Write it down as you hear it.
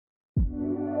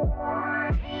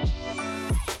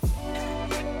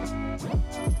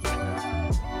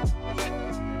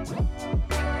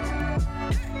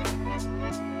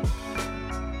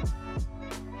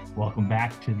Welcome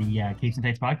back to the Capes and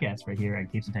Tights podcast right here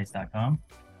at capesandtights.com.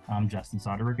 I'm Justin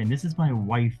Soderberg, and this is my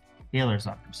wife, Taylor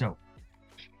Soderberg. So,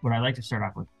 what I like to start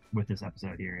off with this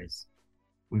episode here is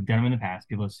we've done them in the past.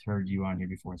 People have heard you on here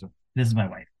before. So, this is my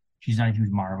wife. She's not a huge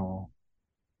Marvel.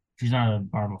 She's not a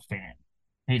Marvel fan.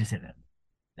 I hate to say that.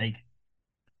 Like,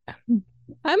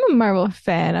 I'm a Marvel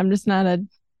fan. I'm just not a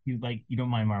you don't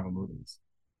mind Marvel movies.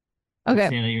 okay.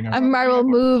 Saying that you're not I'm a Marvel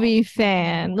movie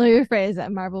fan. Let me rephrase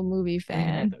that. Marvel movie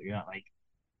fan. You're not like,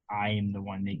 I am the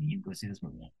one making you go see this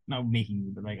movie. Not making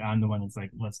you, but like I'm the one that's like,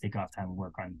 let's take off time of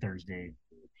work on Thursday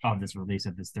of this release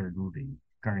of this third movie,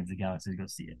 Guardians of the Galaxy, to go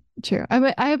see it. True.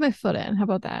 I have my foot in. How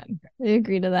about that? I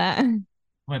agree to that.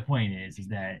 My point is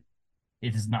that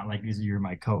it is not like you're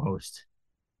my co-host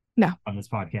No. on this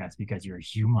podcast because you're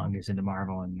humongous into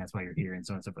Marvel and that's why you're here and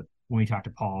so on and so forth. But when we talked to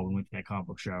Paul, we went to that comic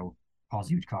book show. Paul's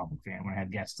a huge comic book fan. When I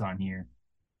have guests on here,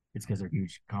 it's because they're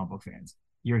huge comic book fans.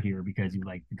 You're here because you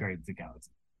like the Guardians of the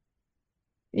Galaxy.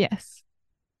 Yes.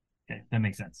 Okay, that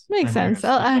makes sense. Makes sense.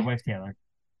 My wife Taylor.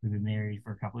 We've been married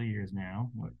for a couple of years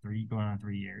now. What, going on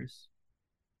 3 years?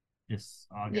 This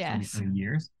August, yes. 3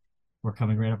 years. We're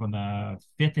coming right up on the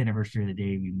 5th anniversary of the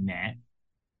day we met.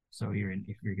 So if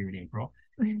you're here in April,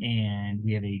 and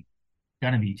we have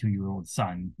gonna be 2-year-old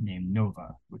son named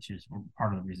Nova, which is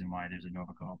part of the reason why there's a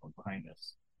Nova comic book behind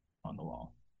us on the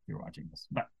wall. If you're watching this,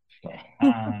 but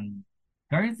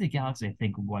Guardians of the Galaxy, I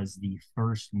think, was the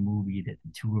first movie that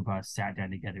the two of us sat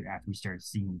down together after we started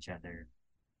seeing each other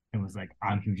and was like,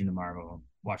 I'm huge into Marvel.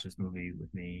 Watch this movie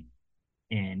with me.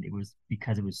 And it was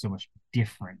because it was so much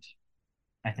different,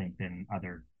 I think, than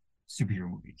other superhero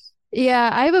movies.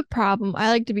 Yeah, I have a problem. I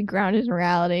like to be grounded in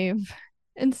reality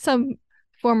in some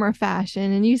form or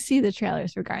fashion. And you see the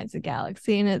trailers for Guardians of the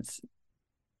Galaxy, and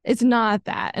it's not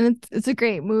that. And it's a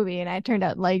great movie, and I turned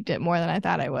out liked it more than I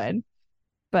thought I would.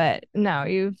 But no,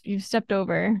 you've stepped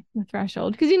over the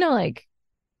threshold because like,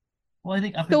 well, I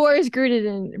think Thor is rooted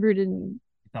in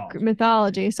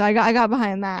mythology, so I got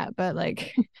behind that. But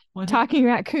like, talking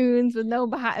raccoons with no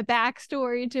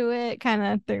backstory to it kind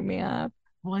of threw me off.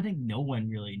 Well, I think no one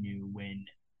really knew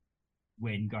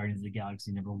when Guardians of the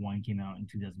Galaxy #1 came out in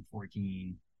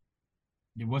 2014.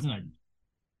 There wasn't a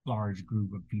large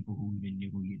group of people who even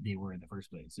knew who they were in the first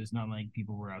place. So it's not like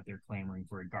people were out there clamoring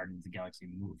for a Guardians of the Galaxy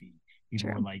movie.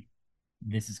 People were like,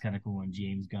 this is kind of cool. And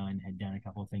James Gunn had done a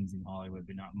couple of things in Hollywood,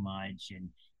 but not much.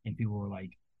 And people were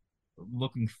like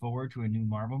looking forward to a new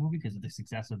Marvel movie because of the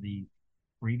success of the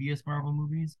previous Marvel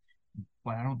movies.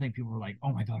 But I don't think people were like,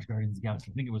 oh my gosh, Guardians of the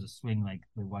Galaxy. I think it was a swing like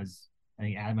there was. I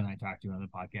think Adam and I talked to on the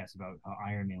podcast about how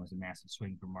Iron Man was a massive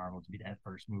swing for Marvel to be that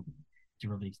first movie to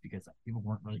release because people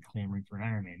weren't really clamoring for an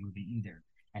Iron Man movie either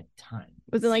at the time.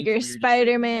 Was it like your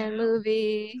Spider-Man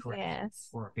movie? Correct. Yes.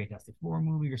 Or a Fantastic Four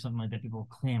movie or something like that. People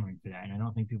were clamoring for that. And I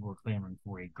don't think people were clamoring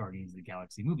for a Guardians of the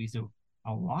Galaxy movie. So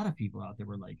a lot of people out there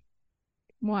were like,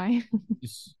 why?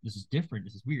 this is different.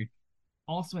 This is weird.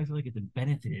 Also, I feel like it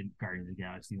benefited Guardians of the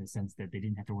Galaxy in the sense that they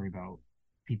didn't have to worry about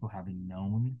people having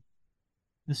known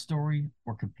the story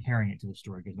or comparing it to the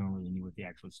story because no one really knew what the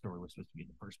actual story was supposed to be in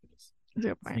the first place.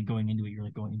 Like going into it, you're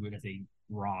like going into it as a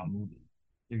raw movie.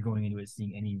 You're going into it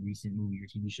seeing any recent movie or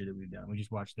TV show that we've done. We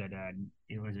just watched that.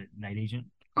 It was Night Agent.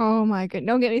 Oh my god!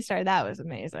 Don't get me started. That was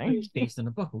amazing. It's based on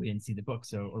a book, but we didn't see the book,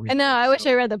 so. I know. I wish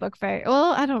I read the book very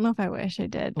well. I don't know if I wish I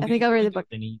did. I think I'll read the book.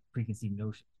 Any preconceived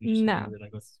notions? No.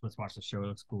 Like let's watch the show. It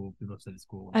looks cool. People said it's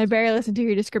cool. I barely listened to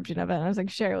your description of it. And I was like,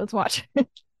 sure, let's watch it.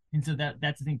 And so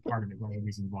that's I think part of it. One of the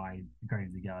reasons why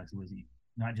Guardians of the Galaxy was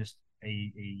not just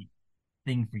a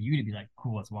thing for you to be like,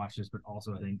 cool, let's watch this, but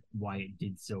also I think why it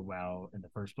did so well in the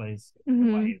first place,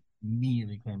 and why it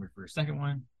immediately clamored for a second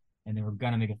one, and they were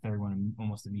gonna make a third one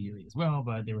almost immediately as well,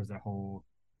 but there was that whole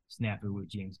snafu with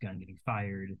James Gunn getting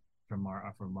fired from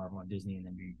Marvel and Disney, and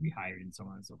then be rehired and so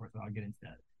on and so forth. I'll get into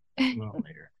that a little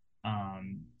later.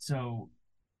 So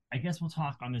I guess we'll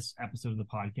talk on this episode of the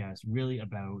podcast really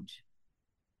about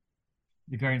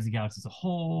the Guardians of the Galaxy as a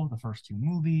whole, the first two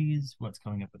movies, what's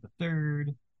coming up with the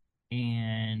third,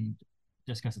 and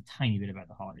discuss a tiny bit about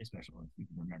the holiday special if you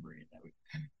can remember it that week.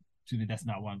 So that's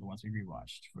not one of the ones we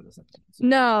rewatched for this episode. So.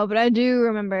 No, but I do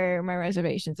remember my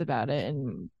reservations about it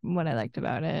and what I liked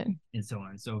about it. And so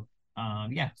on. So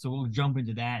so we'll jump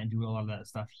into that and do a lot of that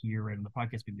stuff here right on the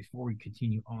podcast. But before we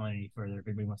continue on any further, if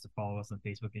anybody wants to follow us on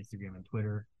Facebook, Instagram, and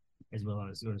Twitter, as well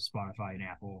as go to Spotify and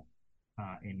Apple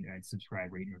and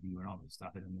subscribe, rate, and review, and all this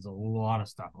stuff. And there's a lot of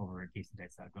stuff over at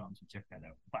capesandtights.com, so check that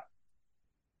out. But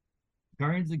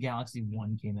Guardians of the Galaxy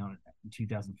 1 came out in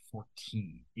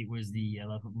 2014. It was I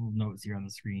love little notes here on the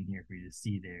screen here for you to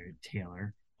see there,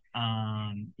 Taylor.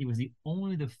 It was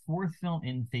only the fourth film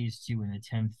in Phase 2 and the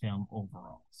 10th film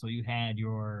overall. So you had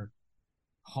your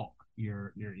Hulk,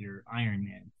 your Iron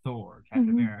Man, Thor, Captain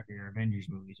America, your Avengers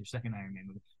movies, your second Iron Man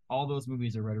movie. All those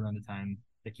movies are right around the time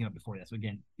that came out before that. So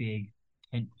again, big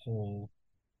tentpole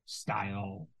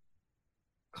style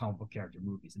comic book character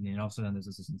movies. And then all of a sudden there's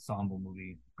this ensemble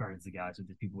movie, Guardians of the Galaxy,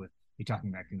 with people with a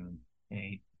talking raccoon and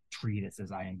a tree that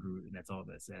says I am Groot, and that's all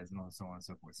that says, and so on and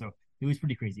so forth. So it was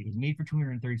pretty crazy. It was made for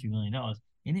 $232 million,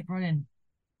 and it brought in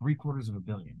 $750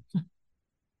 million.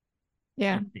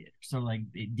 Yeah. So like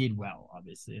it did well,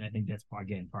 obviously, and I think that's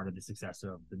again part of the success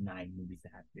of the 9 movies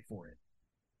that happened before it.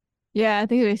 Yeah, I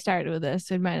think if we started with this,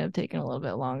 it might have taken a little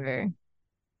bit longer.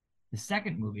 The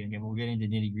second movie, again, we'll get into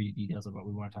nitty gritty details of what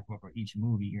we want to talk about for each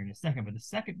movie here in a second. But the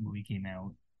second movie came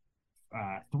out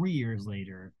 3 years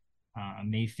later,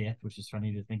 May 5th, which is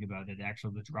funny to think about. That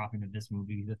actually the dropping of this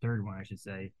movie, the third one, I should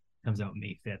say, comes out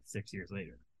May 5th, 6 years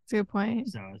later. That's a good point.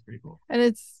 So it's pretty cool. And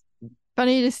it's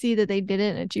funny to see that they did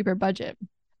it in a cheaper budget.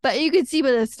 But you could see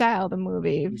by the style of the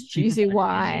movie, you see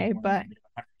why. But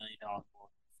 $100 million for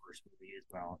the first movie as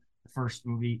well. The first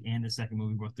movie and the second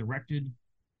movie both directed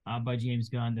by James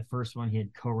Gunn. The first one, he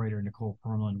had co-writer Nicole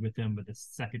Perlman with him, but the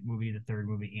second movie, the third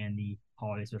movie, and the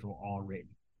holiday special were all written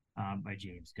by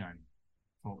James Gunn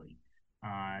fully.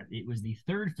 It was the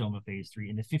third film of Phase 3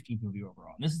 and the 15th movie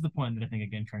overall. And this is the point that I think,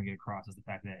 again, trying to get across is the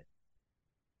fact that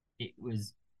it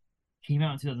came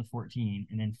out in 2014,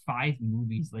 and then 5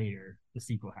 movies later, the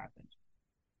sequel happened.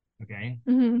 Okay?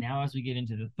 Now, as we get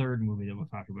into the third movie that we'll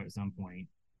talk about at some point,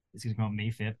 it's going to come out May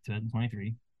 5th,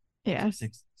 2023. Yeah.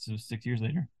 So 6 years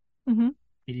later.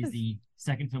 It is the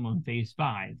second film of Phase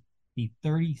 5, the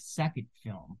 32nd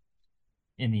film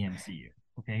in the MCU.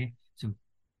 Okay? So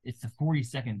it's the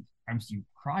 42nd MCU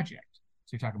project.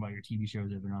 So you're talking about your TV shows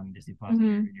that have been on Disney Plus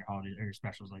and your holiday or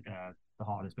specials like the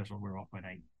holiday special Werewolf by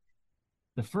Night.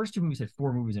 The first 2 movies had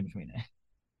 4 movies in between that.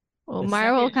 Well,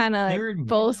 Marvel kind of like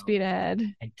full speed ahead.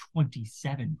 Had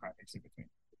 27 projects in between.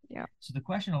 Yeah. So the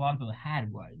question a lot of people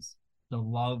had was the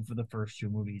love for the first 2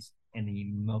 movies and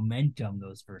the momentum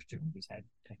those first 2 movies had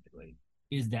technically.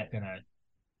 Is that going to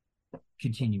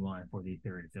continue on for the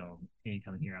third film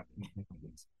coming here up in a couple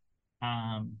weeks?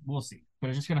 We'll see. But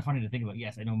it's just kind of funny to think about.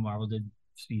 Yes, I know Marvel did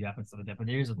speed up and stuff like that, but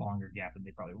there is a longer gap than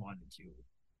they probably wanted to.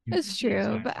 It's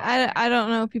true, but I don't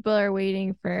know. People are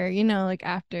waiting for, like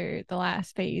after the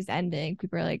last phase ending,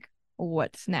 people are like,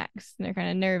 what's next? And they're kind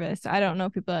of nervous. I don't know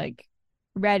if people are like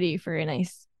ready for a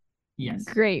nice,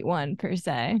 great one per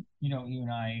se. You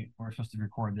and I were supposed to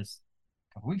record this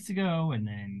a couple weeks ago, and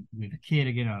then with a kid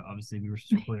again, obviously we were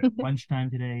supposed to record at lunchtime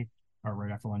today, or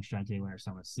right after lunchtime today when our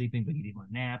son was sleeping, but he didn't want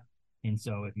to nap. And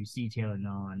so if you see Taylor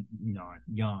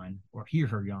yawn, or hear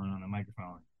her yawn on the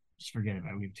microphone, just forget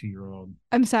about it. We have a 2-year-old.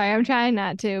 I'm sorry, I'm trying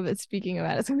not to, but speaking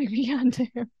about it's gonna make me yawn too.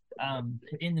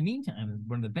 In the meantime,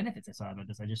 one of the benefits I saw about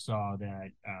this, I just saw that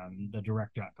the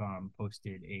direct.com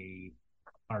posted a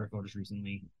article just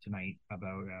recently tonight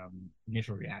about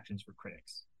initial reactions for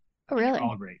critics. Oh, really? They're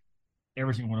all great.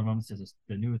 Every single one of them says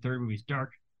the new third movie is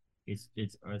dark, it's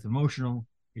emotional,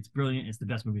 it's brilliant, it's the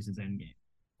best movie since Endgame.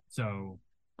 So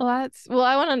I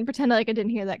want to pretend like I didn't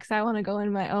hear that because I want to go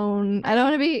in my own. I don't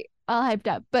want to be all hyped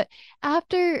up, but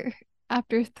after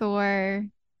Thor,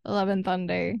 Love and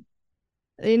Thunder,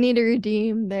 they need to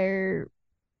redeem their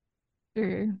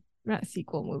not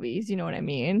sequel movies. You know what I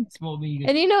mean?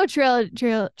 And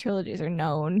trilogies are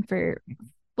known for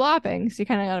flopping, so you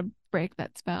kind of got to break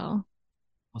that spell.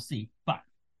 We'll see. But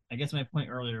I guess my point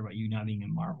earlier about you not being a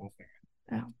Marvel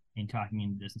fan and talking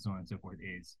into this and so on and so forth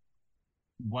is,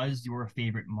 was your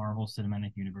favorite Marvel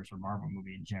Cinematic Universe or Marvel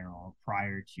movie in general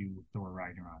prior to Thor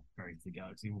Ragnarok, Guardians of the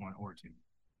Galaxy 1 or 2?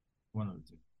 One of the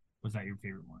 2. Was that your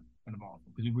favorite one out of all of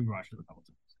them? Because we watched it a couple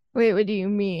times. Wait, what do you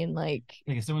mean? Like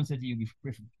if someone said to you,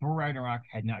 if Thor Ragnarok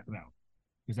had not come out,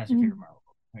 because that's your favorite Marvel,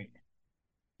 right?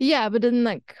 Yeah, but then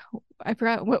I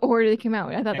forgot what order they came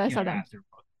out. I thought I saw that.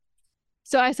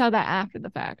 So I saw that after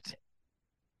the fact.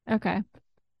 Okay.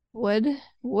 Would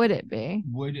it be?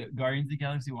 Would Guardians of the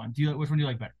Galaxy 1? Which one do you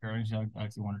like better? Guardians of the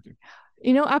Galaxy 1 or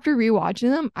 2? After rewatching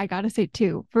them, I gotta say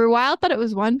 2. For a while I thought it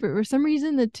was 1, but for some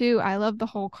reason the 2, I love the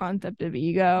whole concept of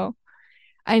ego.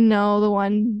 I know the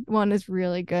one is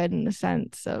really good in the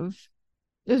sense of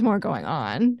there's more going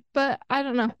on, but I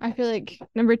don't know. I feel like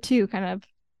number 2 kind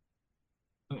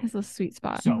of has a sweet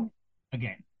spot. So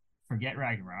again, forget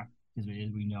Ragnarok. Because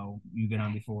we know you've been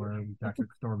on before, we talked to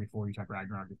Thor before, you talked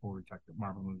Ragnarok before, we talked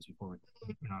Marvel movies before,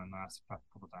 we've been on the last couple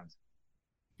of times.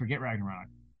 Forget Ragnarok.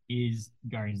 Is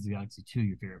Guardians of the Galaxy 2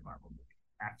 your favorite Marvel movie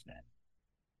after that?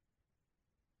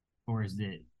 Or is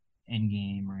it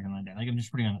Endgame or anything like that? Like, I'm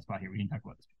just putting on the spot here. We didn't talk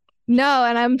about this. No,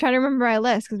 and I'm trying to remember my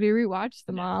list because we rewatched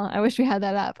them all. I wish we had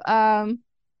that up.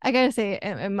 I gotta say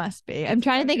it must be. I'm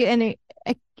trying to think of any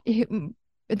at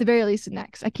the very least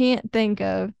next. I can't think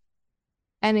of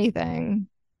anything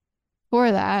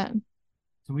for that.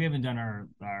 So we haven't done our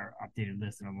updated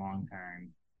list in a long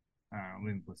time. We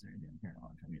haven't posted anything here in a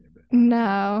long time either. But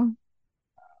No.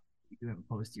 we do have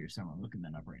a post here. Someone looking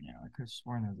that up right now. I could have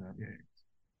sworn there's a. Yeah.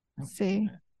 Nope. See.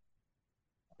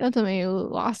 Don't tell me you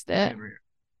lost it.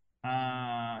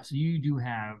 So you do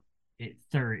have it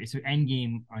third. So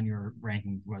Endgame on your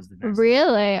ranking was the best.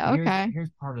 Really? Okay. Here's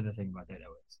part of the thing about that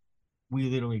though is we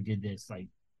literally did this like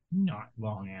not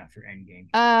long after Endgame.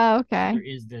 Oh, okay. There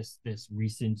is this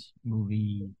recent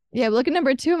movie. Yeah, but look at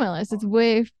number 2 on my list. It's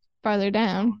way farther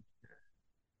down.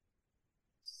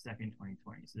 Second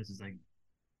 2020. So this is like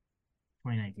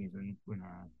 2019 is when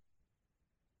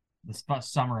the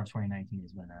summer of 2019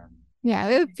 is when yeah,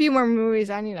 we have a few more movies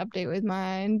I need to update with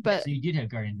mine, but so you did have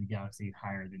Guardians of the Galaxy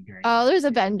higher than Guardians. Oh, there's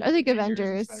Avengers. I think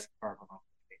Avengers. Far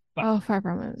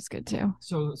From It was good too.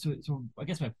 So I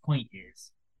guess my point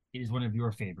is, it is one of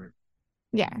your favorite.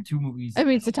 Yeah. 2 movies. I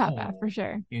mean, it's a top half for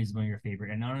sure. It is one of your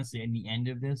favorite, and honestly, in the end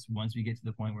of this, once we get to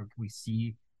the point where we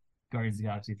see Guardians of the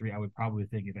Galaxy 3, I would probably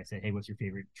think if I said, "Hey, what's your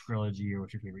favorite trilogy or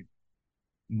what's your favorite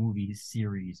movie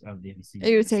series of the MCU?"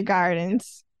 You would say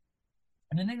Guardians.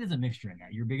 And I think there's a mixture in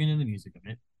that. You're big into the music of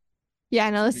it. Yeah,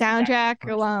 I know the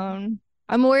soundtrack alone.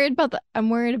 I'm worried about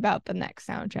the next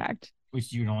soundtrack.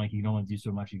 Which you can only do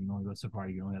so much. You can only go so far.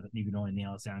 You can only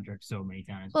nail a soundtrack so many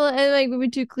times. Well, it would be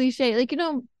too cliche.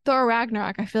 Thor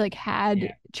Ragnarok, I feel like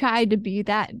had tried to be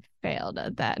that and failed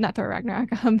at that. Not Thor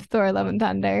Ragnarok, Thor Love and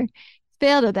Thunder.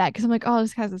 Failed at that because I'm like, oh,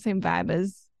 this has the same vibe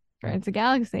as Guardians of the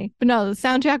Galaxy. But no, the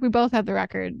soundtrack, we both have the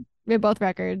record. We have both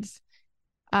records.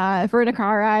 If we're in a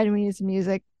car ride and we need some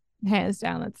music, hands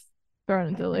down, let's throw it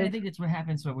into the loop. I think that's what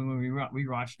happens. So when we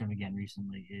watched them again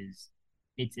recently, is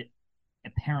it's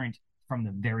apparent from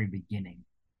the very beginning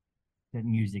that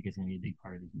music is going to be a big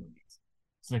part of these movies.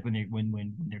 It's like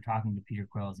when they're talking to Peter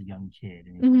Quill as a young kid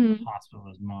and he's in the hospital,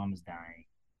 his mom is dying.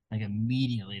 Like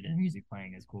immediately, the music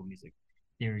playing is cool music.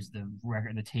 There's the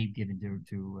tape given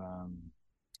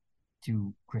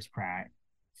to Chris Pratt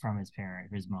from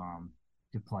his mom,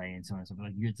 to play and so on and so forth.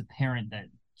 Like it's apparent that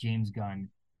James Gunn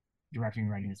directing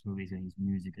and writing this movie is going to use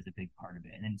music as a big part of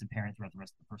it, and then it's apparent throughout the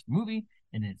rest of the first movie,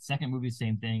 and then the second movie,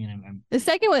 same thing. And the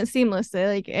second went seamlessly,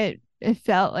 like it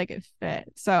felt like it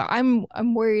fit. So I'm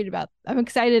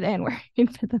excited and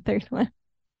worried for the third one.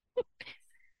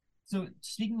 So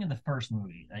speaking of the first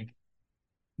movie, like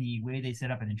the way they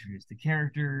set up and introduced the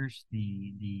characters,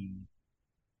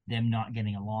 them not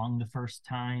getting along the first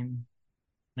time,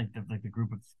 like the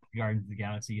group of Guardians of the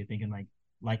Galaxy, you're thinking like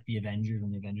the Avengers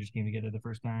when the Avengers came together the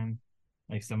first time.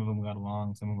 Like some of them got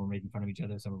along, some of them were making fun of each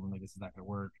other, some of them like this is not gonna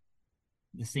work.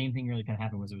 The same thing really kind of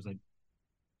happened was it was like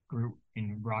Groot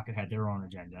and Rocket had their own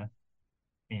agenda,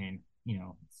 and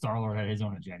Star-Lord had his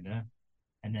own agenda,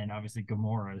 and then obviously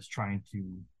Gamora is trying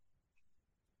to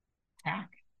attack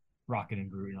Rocket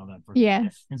and Groot and all that.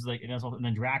 Yes. And so and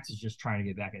then Drax is just trying to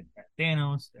get back at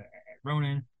Thanos, at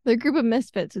Ronan. The group of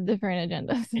misfits with different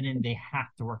agendas. And then they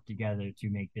have to work together to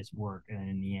make this work. And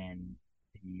in the end,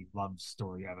 the love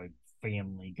story of a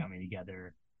family coming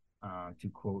together, to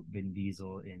quote Vin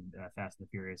Diesel in Fast and the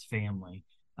Furious, family.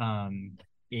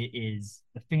 It is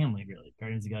the family, really.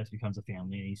 Guardians of the Galaxy becomes a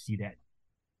family, and you see that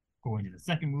going to the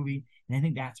second movie. And I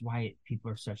think that's why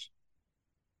people are such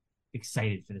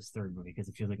excited for this third movie, because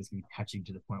it feels like it's going to be touching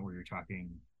to the point where you're talking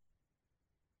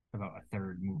about a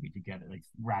third movie together, like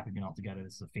wrapping it all together.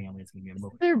 This is a family. It's going to be a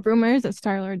movie. There are rumors that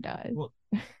Star-Lord died. Well,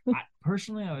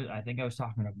 personally, I think I was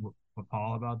talking to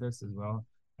Paul about this as well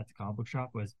at the comic book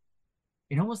shop. Was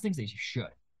it almost thinks they should.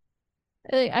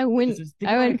 I wouldn't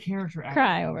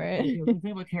cry over it. Think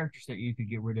about characters that you could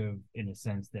get rid of in a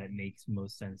sense that makes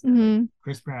most sense. Mm-hmm. Like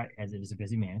Chris Pratt is a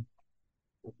busy man.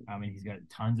 I mean, he's got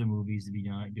tons of movies to be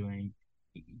doing.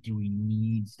 Do we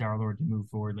need Star-Lord to move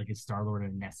forward? Like, is Star-Lord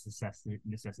a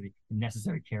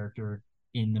necessary character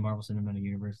in the Marvel Cinematic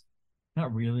Universe?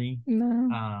 Not really. No.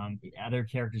 Other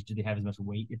characters, do they have as much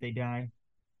weight if they die?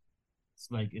 It's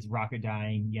like, is Rocket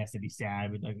dying? Yes, it'd be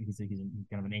sad, but like he's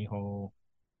kind of an a-hole.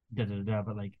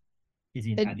 But like, is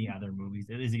he in the other movies?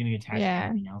 Is he going to get attached to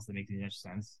anything else that makes any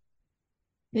sense?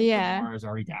 Yeah. Gamora has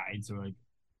already died, so like,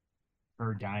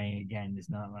 her dying again is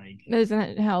not like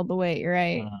doesn't held the weight. You're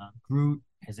right. Groot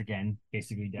has again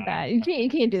basically died. You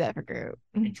can't do that for Groot.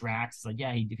 And Drax, like,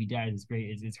 yeah, if he dies, it's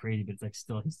great. It's crazy, but it's like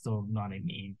he's still not a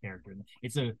main character.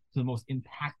 So the most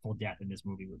impactful death in this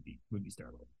movie would be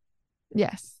Star-Lord.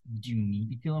 Yes. Do you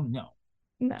need to kill him? No.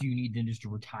 No. Do you need them just to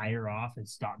retire off and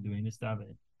stop doing this stuff?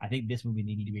 And I think this movie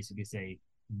they need to basically say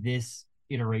this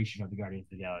iteration of the Guardians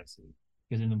of the Galaxy,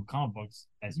 because in the comic books,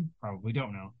 as you probably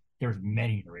don't know, there's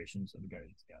many iterations of the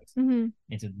Guardians of the Galaxy. Mm-hmm.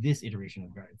 And so this iteration of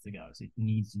the Guardians of the Galaxy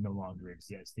needs to no longer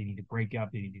exist. They need to break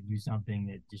up. They need to do something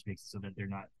that just makes it so that they're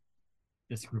not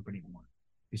this group anymore.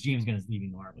 Because James Gunn is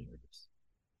leaving the Marvel universe,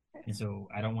 and so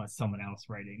I don't want someone else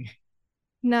writing.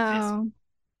 No. This.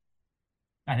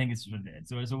 I think it's what it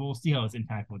is. So we'll see how it's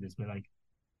impactful with this, but like,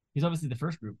 because obviously the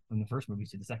first group from the first movie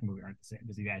to the second movie aren't the same,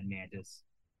 because you had Mantis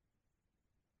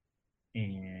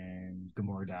and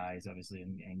Gamora dies obviously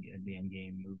in the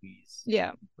Endgame movies,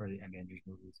 Yeah. or the Avengers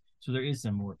movies. So there is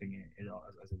some morphing in it all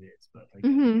as it is, but like I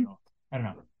don't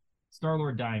know.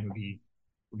 Star-Lord dying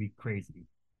would be crazy,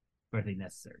 but I think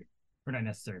necessary, or not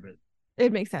necessary, but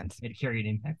it makes sense. It carried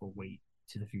an impactful weight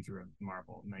to the future of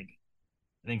Marvel. And like,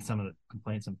 I think some of the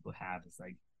complaints some people have is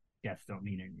like deaths don't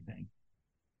mean anything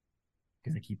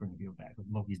because they keep bringing people back.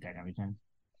 Loki's died how many times?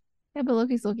 Yeah, but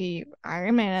Loki's Loki.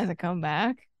 Iron Man hasn't come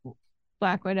back.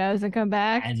 Black Widow hasn't come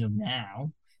back. As of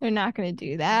now, they're not going to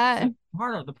do that.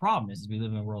 Part of the problem is we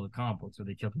live in a world of comic books where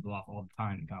they kill people off all the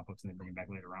time in comic books and they bring them back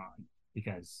later on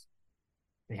because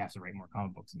they have to write more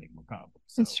comic books and make more comic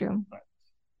books. It's true. But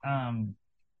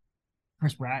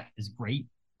Chris Pratt is great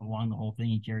along the whole thing.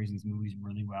 He carries these movies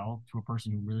really well to a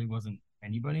person who really wasn't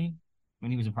anybody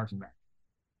when he was in Parks and Rec.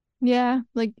 Yeah,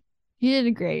 like he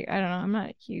did great. I don't know. I'm not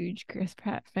a huge Chris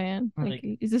Pratt fan. Like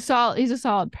he's a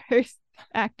solid person.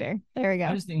 Actor. There we go.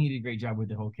 I just think he did a great job with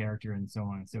the whole character and so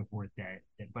on and so forth.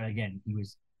 But again,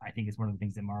 I think it's one of the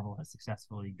things that Marvel has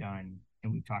successfully done,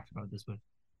 and we've talked about this with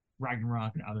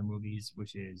Ragnarok and other movies,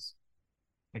 which is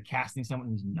like casting someone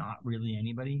who's not really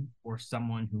anybody, or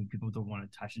someone who people don't want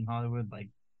to touch in Hollywood, like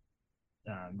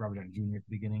Robert Downey Jr. at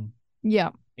the beginning. Yeah,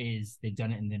 is they've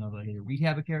done it and then they'll either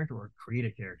rehab a character or create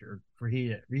a character, or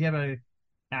rehab a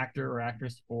actor or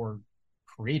actress, or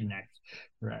create an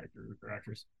actor or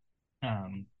actress.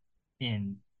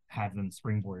 And have them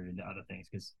springboarded into other things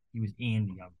because he was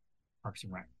in the Parks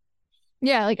and Rec.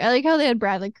 Yeah, like I like how they had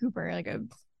Bradley Cooper, like a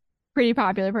pretty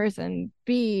popular person,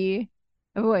 be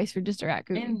a voice for just a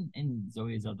raccoon. And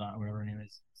Zoe Saldana, whatever her name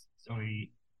is,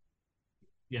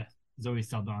 Zoe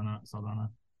Saldana,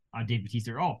 Dave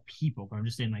Bautista, are all people, but I'm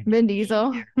just saying like Vin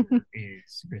Diesel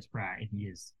is Chris Pratt, and he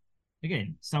is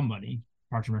again somebody.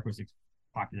 Parks and Rec was a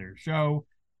popular show,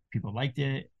 people liked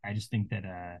it. I just think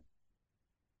that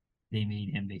they made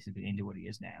him basically into what he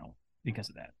is now because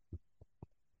of that.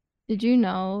 Did you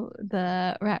know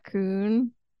Rocket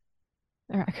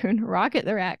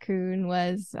the raccoon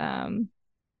was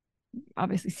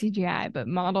obviously CGI, but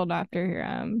modeled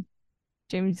after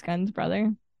James Gunn's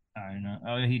brother? I know.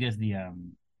 Oh, he does the I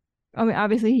mean,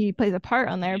 obviously he plays a part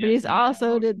on there, but he's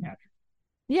also did.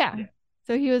 Yeah.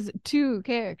 So he was two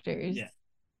characters. Yeah.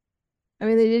 I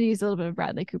mean, they did use a little bit of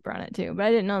Bradley Cooper on it too, but I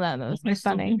didn't know that. That was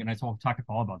funny. And I talk to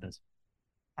Paul about this.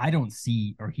 I don't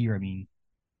see or hear,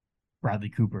 Bradley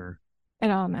Cooper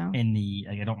at all now. In the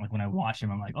I don't like when I watch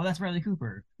him. I'm like, oh, that's Bradley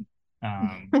Cooper.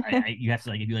 You have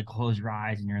to if you close your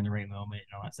eyes and you're in the right moment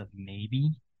and all that stuff.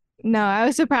 Maybe. No, I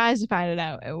was surprised to find it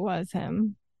out. It was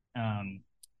him.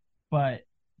 But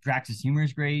Drax's humor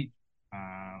is great.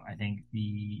 I think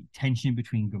the tension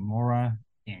between Gamora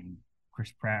and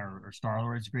Chris Pratt or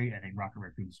Star-Lord is great. I think Rocket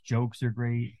Raccoon's jokes are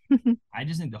great. I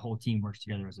just think the whole team works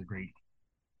together as a great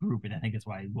group, and I think that's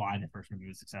why the first movie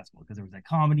was successful, because there was that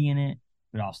comedy in it,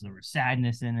 but also there was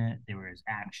sadness in it. There was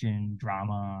action,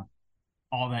 drama,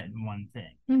 all that in one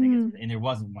thing. And there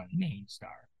wasn't one main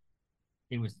star.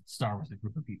 It was Star Wars, a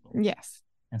group of people. Yes.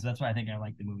 And so that's why I think I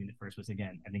liked the movie in the first place.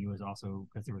 Again, I think it was also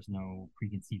because there was no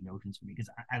preconceived notions for me. Because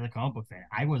as a comic book fan,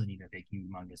 I wasn't even a big,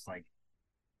 humongous, like,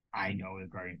 I know the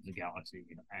Guardians of the Galaxy.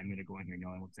 I'm going to go in here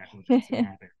knowing exactly what's going to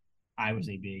happen. I was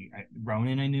a big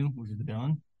Ronan. I knew, which was the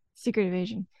villain. Secret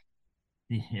Invasion.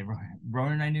 Yeah,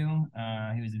 Ronan. I knew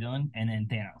he was the villain, and then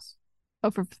Thanos.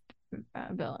 Oh, for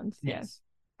villains. Yes.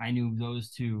 I knew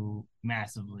those two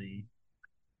massively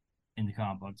in the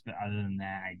comic books, but other than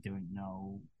that, I don't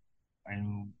know. I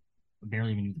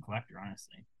barely even knew the Collector,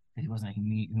 honestly. He wasn't a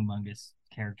humongous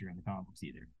character in the comic books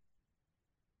either.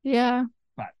 Yeah.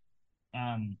 But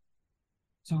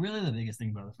so really the biggest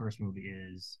thing about the first movie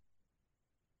is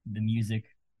the music,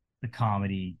 the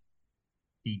comedy,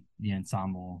 the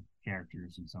ensemble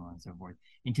characters, and so on and so forth.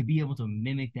 And to be able to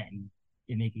mimic that and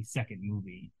make a second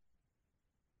movie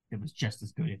that was just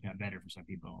as good, if not better, for some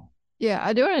people. Yeah,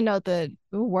 I do want to note that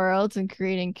the worlds and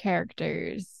creating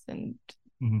characters and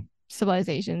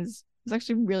civilizations is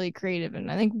actually really creative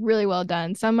and I think really well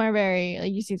done. Some are very,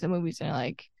 like, you see some movies and are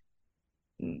like,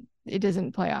 it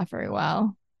doesn't play off very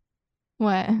well.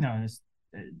 What? No,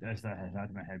 That's not out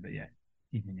of my head, but yeah,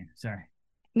 continue. Sorry.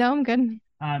 No, I'm good.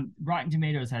 Rotten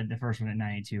Tomatoes had the first one at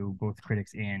 92, both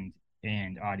critics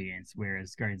and audience,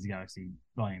 whereas Guardians of the Galaxy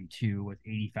Volume 2 was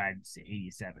 85 to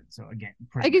 87. So again, I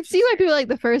pretty could much the see why same. people like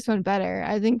the first one better.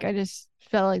 I think I just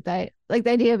felt like that, like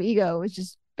the idea of ego was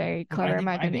just very Well, I clever in think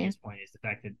my my opinion. biggest point is the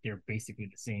fact that they're basically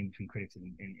the same between critics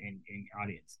and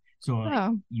audience. So like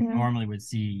Oh, you yeah. normally would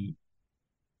see,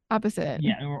 Opposite.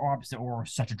 yeah, or opposite, or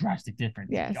such a drastic difference.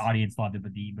 The Yes. audience loved it,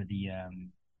 but the uh,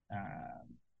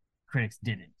 critics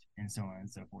didn't, and so on and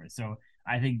so forth. So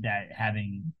I think that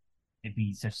having it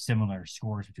be such similar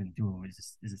scores between the two of them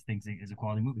is this thing is a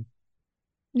quality movie.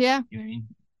 Yeah, You know what I mean?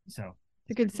 So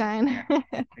it's a good sign.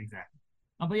 yeah, exactly.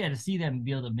 But yeah, to see them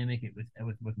be able to mimic it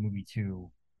with movie two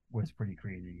was pretty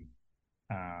crazy.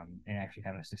 And actually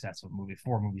have a successful movie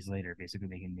 4 movies later, basically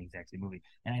making the exact same movie.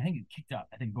 And I think it kicked up.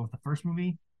 I think both the first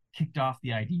movie kicked off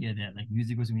the idea that like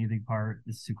music was gonna be a big part.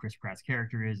 This is who Chris Pratt's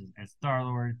character is as Star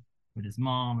Lord with his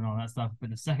mom and all that stuff.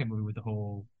 But the second movie with the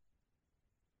whole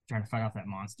trying to fight off that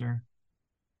monster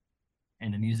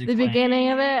and the music The playing, beginning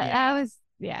of it, yeah, that was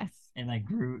yes. and like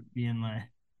Groot being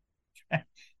like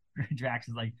Drax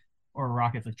is like, or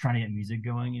Rocket's like trying to get music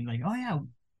going and like, oh yeah,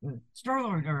 Star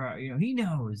Lord, or he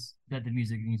knows that the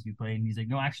music needs to be played. And he's like,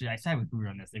 no, actually, I side with Groot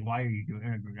on this. Like, why are you doing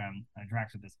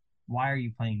Drax with this? Why are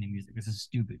you playing the music? This is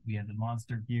stupid. We have the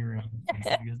monster gear. And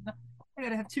he goes, no, I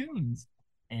gotta have tunes.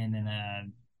 And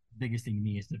then biggest thing to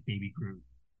me is the baby Groot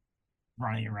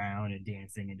running around and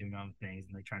dancing and doing all the things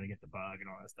and like trying to get the bug and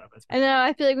all that stuff. I know.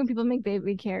 I feel like when people make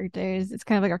baby characters, it's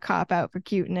kind of like a cop out for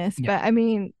cuteness. Yeah. But I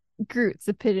mean, Groot's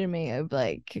epitome of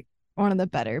like one of the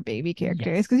better baby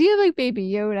characters because Yes. you have like Baby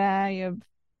Yoda,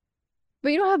 but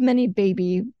you don't have many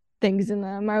baby things in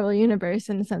the Marvel universe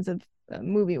in the sense of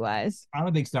movie wise. I'm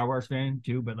a big Star Wars fan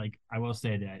too, but like I will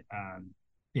say that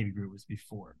Baby Groot was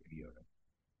before Baby Yoda.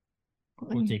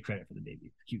 We'll take credit for the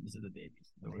baby cuteness of the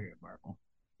babies over here at Marvel.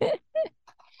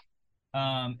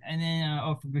 And then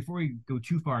before we go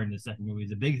too far into the second movie,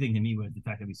 the big thing to me was the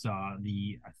fact that we saw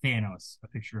the Thanos, a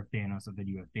picture of Thanos, a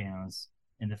video of Thanos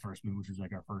in the first movie, which was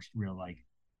like our first real like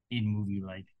in movie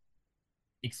like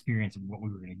experience of what we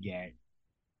were gonna get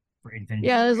for Infinity.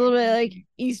 Yeah, there's a little bit like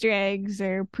Easter eggs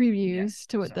or previews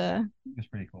to what So the it was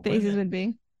pretty cool. phases would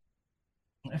be.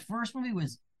 The first movie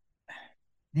was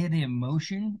they had the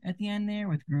emotion at the end there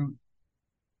with Groot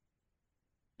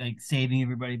like saving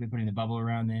everybody by putting the bubble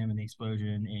around them and the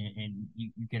explosion, and you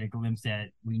get a glimpse that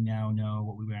we now know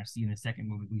what we were going to see in the second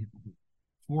movie. We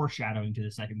foreshadowing to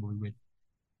the second movie with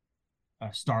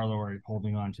Star Lord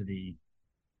holding on to the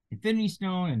Infinity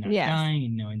Stone and not dying,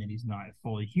 and knowing that he's not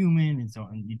fully human, and so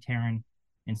on, Terran,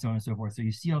 and so on and so forth. So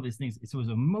you see all these things. So it was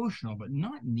emotional, but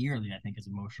not nearly, I think, as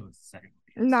emotional as the second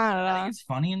movie. Not at I all. think it's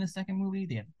funny in the second movie.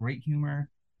 They have great humor.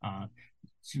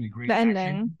 It's gonna be great The action,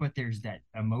 ending. but there's that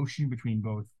emotion between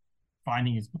both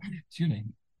finding his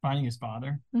finding his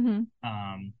father, finding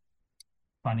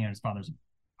out his father's a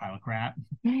pile of crap,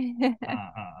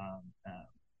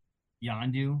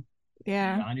 Yondu,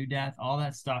 Yondu death, all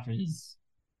that stuff is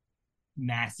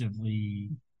massively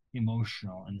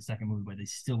emotional in the second movie, but they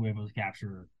still were able to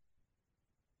capture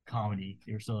comedy.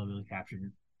 They were still able to capture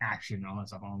action and all that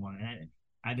stuff all in one. And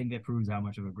I think that proves how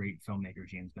much of a great filmmaker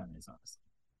James Gunn is, honestly.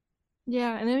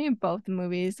 Yeah, and I mean both the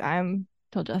movies. I'm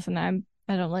told Justin I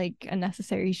don't like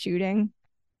unnecessary shooting.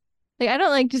 Like I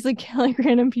don't like just like killing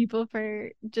random people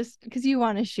for just because you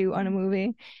want to shoot on a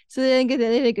movie. So they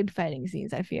did good fighting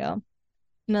scenes, I feel.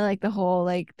 And I like the whole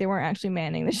like they weren't actually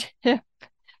manning the ship.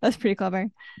 That's pretty clever.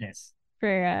 Yes. For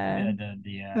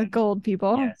the gold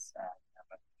people. Yes.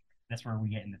 That's where we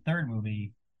get in the third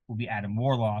movie will be Adam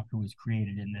Warlock, who was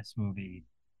created in this movie.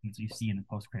 As you see in the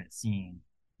post-credit scene,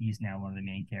 he's now one of the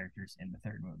main characters in the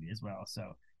third movie as well.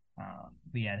 So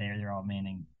but yeah, they're all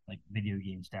manning like video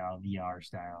game style, VR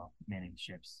style, manning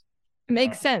ships. It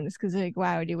makes sense because like,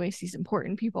 why would you waste these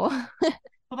important people?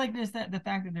 But like this, that the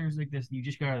fact that there's like this, you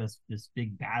just got this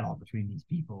big battle between these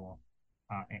people,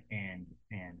 and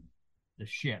the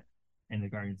ship and the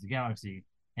Guardians of the Galaxy,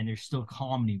 and there's still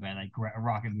comedy by like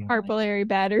Rocket being Harper Larry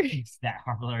batteries. It's that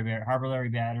Harper Larry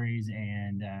batteries,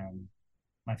 and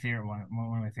my favorite one of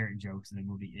my favorite jokes in the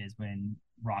movie is when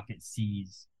Rocket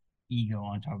sees Ego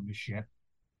on top of the ship.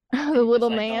 The little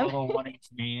man. The little 1-inch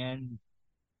man.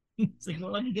 It's like,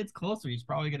 well, when he gets closer, he's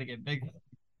probably gonna get bigger.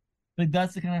 Like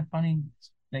that's the kind of funny,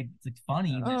 like it's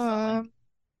funny, like,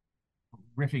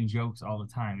 riffing jokes all the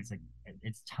time. It's like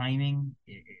it's timing,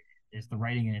 it's the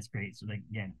writing, and it's great. So like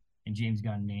again, and James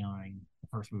Gunn nailing the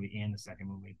first movie and the second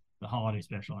movie, the holiday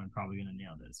special, I'm probably gonna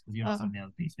nail this because you also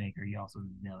nailed Peacemaker, you also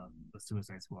nailed the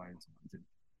Suicide Squad and so on too.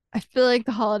 I feel like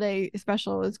the holiday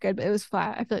special was good, but it was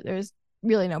flat. I feel like there was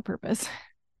really no purpose.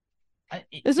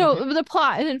 There's the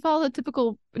plot. It didn't follow the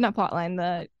typical, not plot line,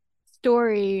 the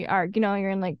story arc. You know, you're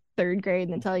in like third grade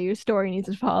and they tell you a story needs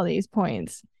to follow these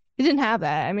points. It didn't have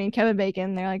that. I mean, Kevin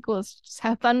Bacon, they're like, well, let's just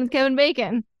have fun with Kevin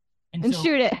Bacon and so,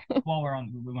 shoot it. While we're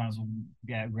on, we might as well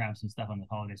grab some stuff on the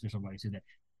holiday special while you that.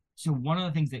 So one of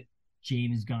the things that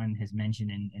James Gunn has mentioned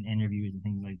in interviews and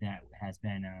things like that has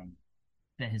been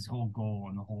that his whole goal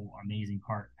and the whole amazing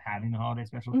part of having the holiday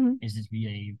special is to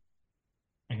be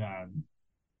a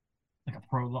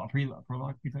prologue,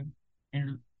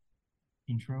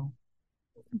 intro.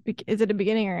 Is it a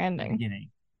beginning or ending? Beginning.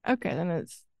 Okay, then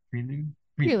it's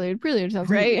prelude. Prelude sounds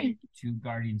right. To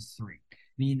Guardians 3.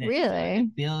 Meaning that really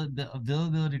the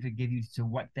availability to give you to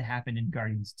what happened in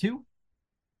Guardians 2,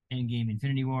 Endgame,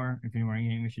 Infinity War,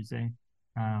 Endgame, I should say.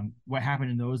 What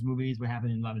happened in those movies, what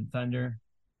happened in Love and Thunder,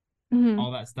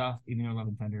 all that stuff. Even though Love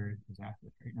and Thunder was after,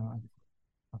 right? No, Love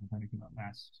and Thunder came out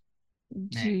last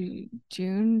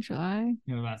June, July.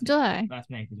 No, July. Last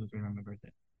May because it was around my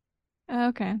birthday.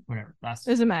 Okay. Whatever.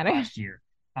 Doesn't matter. Last year.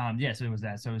 Yeah, so it was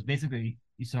that. So it was basically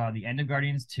you saw the end of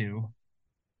Guardians 2,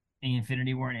 and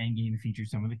Infinity War and Endgame featured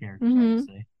some of the characters,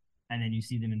 obviously. And then you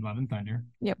see them in Love and Thunder.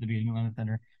 Yep. The beginning of Love and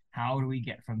Thunder. How do we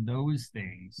get from those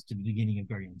things to the beginning of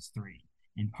Guardians 3?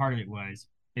 And part of it was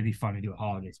it'd be fun to do a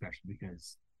holiday special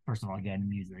because, first of all, again,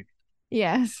 music.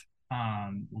 Yes.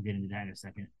 We'll get into that in a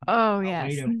second. Oh, yes.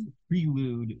 Way to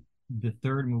prelude the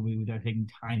third movie without taking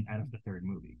time out of the third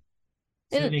movie.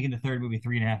 Instead of making the third movie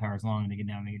 3.5 hours long, and they get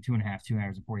down, make it 2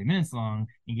 hours and 40 minutes long,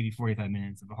 and give you 45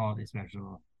 minutes of a holiday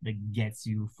special that gets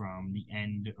you from the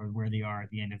end or where they are at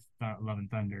the end of Love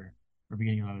and Thunder or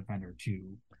beginning of Love and Thunder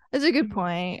to. That's a good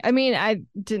point. I mean, I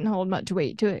didn't hold much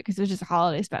weight to it because it was just a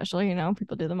holiday special. You know,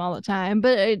 people do them all the time.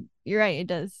 But you're right. It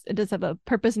does have a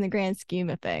purpose in the grand scheme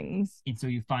of things. And so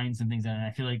you find some things, and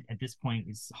I feel like at this point,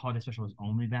 this holiday special was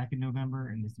only back in November,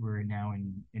 and we're now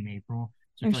in April.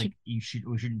 So I feel like we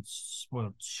shouldn't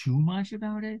spoil too much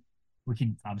about it. We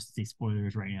can obviously say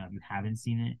spoilers right now if you haven't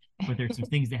seen it, but there's some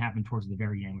things that happen towards the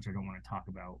very end which I don't want to talk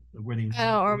about. Where they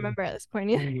I don't remember at this point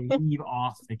either. They leave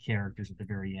off the characters at the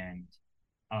very end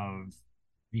of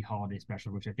the holiday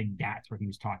special, which I think that's what he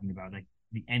was talking about, like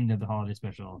the end of the holiday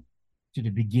special to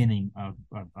the beginning of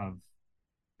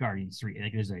Guardians 3.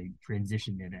 Like there's a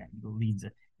transition there that leads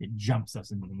it jumps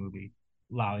us into the movie,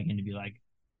 allowing him to be like,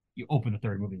 you open the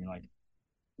third movie and you're like,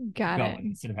 got it,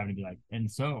 instead of having to be like, and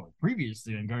so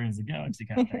previously in Guardians of the Galaxy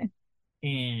kind of thing.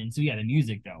 And so yeah, the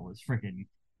music though was freaking.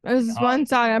 It was one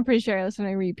song I'm pretty sure I listened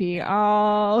to repeat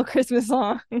all Christmas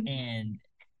long. And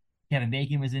Kevin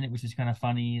Bacon was in it, which was kind of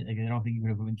funny. Like I don't think you would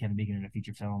have put Kevin Bacon in a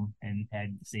feature film and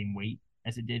had the same weight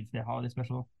as it did for that holiday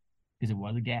special because it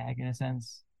was a gag in a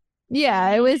sense. Yeah,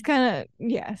 it was kind of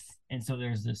yes. And so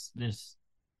there's this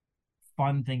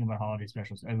fun thing about holiday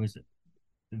specials. It was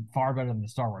far better than the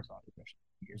Star Wars holiday special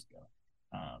years ago.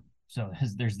 So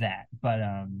there's that. But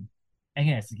I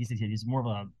guess like you said, it's more of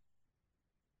a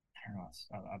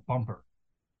bumper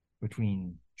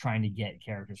between trying to get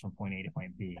characters from point A to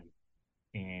point B,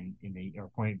 and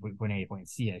point A to point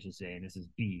C, I should say, and this is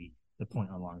B, the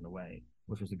point along the way,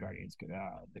 which was the Guardians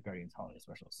holiday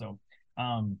special. So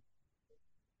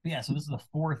yeah, so this is the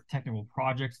fourth technical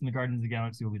project in the Guardians of the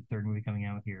Galaxy. Will be the third movie coming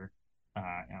out here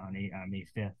on May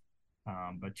 5th.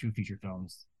 But 2 feature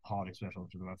films, holiday special,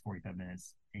 which was about 45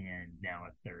 minutes, and now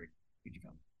a third feature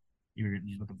film. You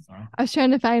look at the song? I was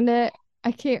trying to find it.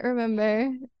 I can't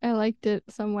remember. I liked it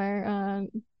somewhere on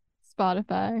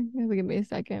Spotify. Give me a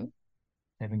second.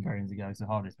 Type in Guardians of the Galaxy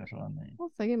holiday special on there.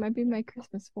 Looks like it might be my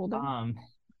Christmas folder.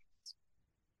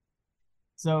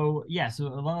 So yeah, so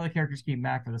a lot of the characters came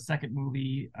back for the second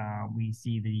movie. We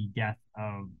see the death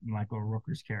of Michael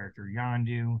Rooker's character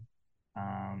Yondu.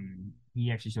 He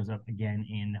actually shows up again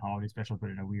in the holiday special, but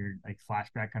in a weird like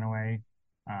flashback kind of way.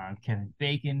 Kevin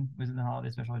Bacon was in the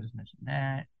holiday special. I just mentioned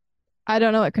that. I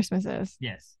don't know what Christmas is.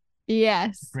 Yes.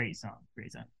 Great song.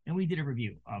 And we did a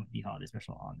review of the holiday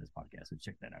special on this podcast, so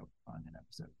check that out on an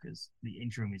episode because the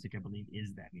intro music, I believe,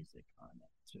 is that music on that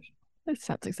special. That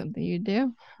sounds like something you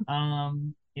do.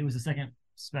 It was the second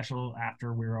special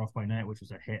after We Were Off by Night, which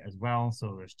was a hit as well.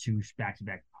 So there's 2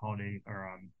 back-to-back holiday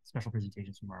or special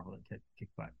presentations from Marvel that kick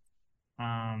butt.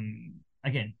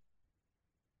 Again,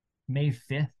 May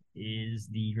 5th is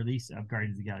the release of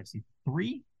Guardians of the Galaxy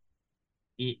 3.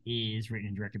 It is written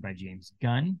and directed by James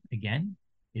Gunn. Again,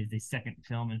 it is the second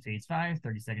film in Phase 5,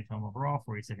 32nd film overall,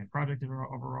 42nd project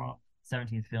overall,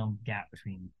 17th film gap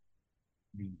between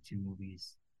the 2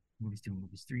 movies, movies 2 and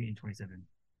movies 3, and 27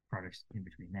 projects in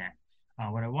between that.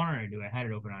 What I wanted to do, I had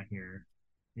it open on here,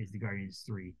 is the Guardians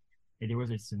 3. There was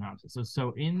a synopsis.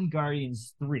 So in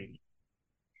Guardians 3,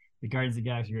 The Guardians of the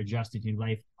Galaxy are adjusting to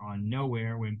life on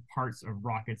Nowhere when parts of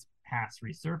Rocket's past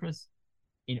resurface.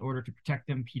 In order to protect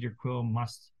them, Peter Quill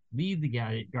must lead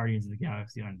the Guardians of the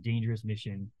Galaxy on a dangerous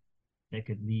mission that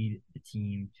could lead the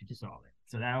team to dissolve it.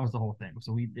 So that was the whole thing.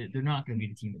 So they're not going to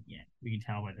be the team at the end. We can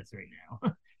tell by this right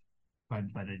now,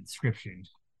 by the description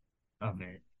of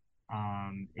it.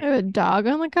 A dog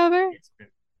on the cover.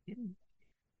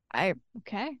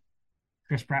 Okay.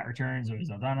 Chris Pratt returns. Zoe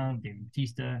Saldana, David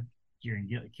Bautista,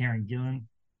 Karen Gillan,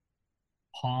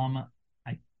 Palm.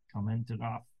 I commented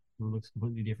off who looks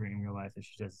completely different in real life as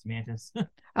she does as Mantis. Oh,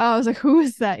 I was like, who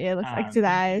is that? Yeah, it looks like to the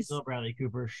eyes. Bill Bradley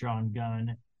Cooper, Sean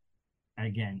Gunn, and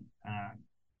again,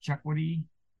 Chukwudi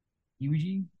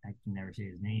Iwuji, I can never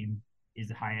say his name, is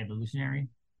the High Evolutionary.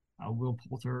 Will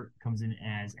Poulter comes in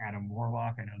as Adam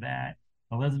Warlock. I know that.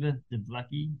 Elizabeth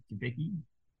Debicki,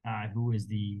 who is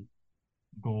the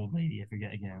gold lady. I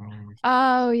forget again.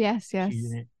 Oh, yes.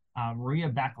 She's in it. Maria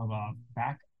Bakalova.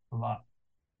 That's what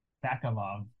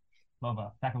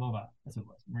it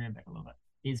was. Maria Bakalova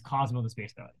is Cosmo the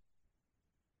Space Dog.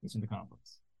 He's from the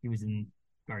comics. He was in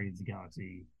Guardians of the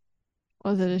Galaxy.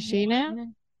 Was it a she now?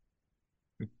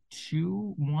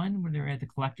 2-1 when they were at the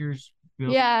collector's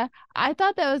building. Yeah, I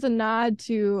thought that was a nod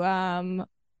to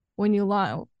when you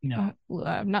launch. No,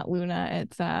 not Luna.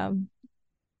 It's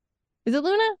is it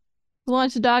Luna?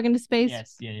 Launch the dog into space.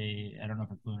 Yes, yeah. I don't know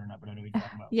if it's Luna or not, but I know what you're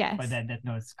talking about. Yes, but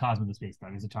no, it's Cosmo the Space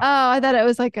Dog. I thought it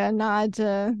was like a nod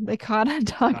to they caught a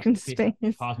dog in space.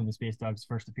 Cosmo the Space Dog's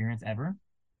first appearance ever.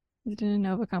 Is it in a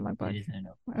Nova comic book? It is in a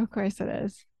Nova. Of course it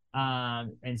is.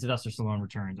 And Sylvester Stallone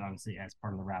returns, obviously, as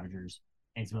part of the Ravagers,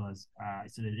 as well as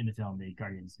so that in the film, the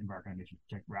Guardians embark on a mission to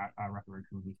protect Rutherford,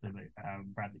 who's played by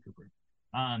Bradley Cooper.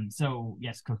 So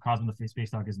yes, Cosmo the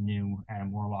Space Dog is new.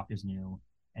 Adam Warlock is new,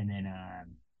 and then I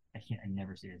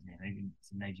never say his name. I think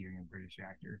it's a Nigerian British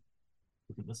actor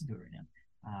who could listen to it right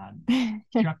now.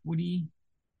 Chukwudi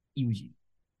Iwuji.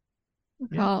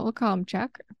 We'll call him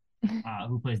Chuck.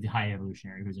 Who plays the High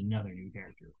Evolutionary, who's another new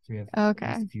character. So we have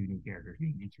a few new characters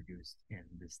being introduced in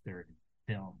this third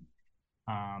film.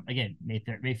 Again, May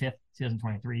 5th,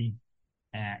 2023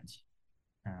 at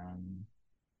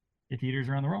the theaters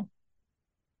around the world.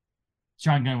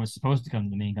 Sean Gunn was supposed to come to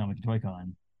the main comic Toy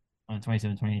Con on the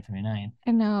 27th, 28th, 29th.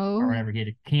 I know. Or whatever, he had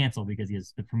to cancel because he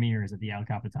has the premieres at the Al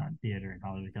Capitan Theater in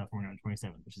Hollywood, California on the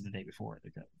 27th, which is the day before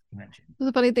the convention.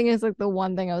 The funny thing is, like, the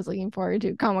one thing I was looking forward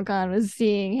to Comic-Con was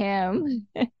seeing him.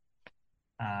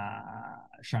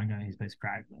 Sean Gunn, he plays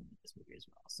Kraglin in this movie as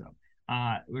well. So,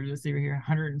 what does it say right here?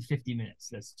 150 minutes.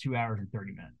 That's 2 hours and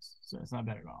 30 minutes. So it's not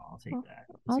bad at all. I'll take that.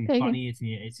 It's gonna be funny.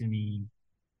 It's gonna be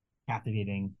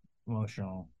captivating,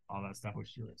 emotional, all that stuff,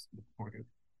 which you look forward to.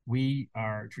 We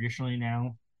are traditionally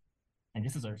now, and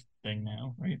this is our thing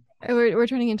now, right? We're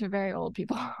turning into very old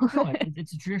people. No,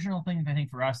 it's a traditional thing, I think,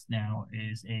 for us now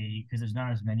because there's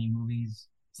not as many movies.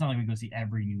 It's not like we go see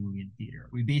every new movie in the theater.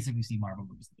 We basically see Marvel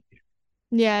movies in the theater.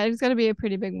 Yeah, it's got to be a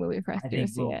pretty big movie for us to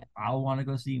see it. I'll want to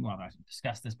go see. Well, I've actually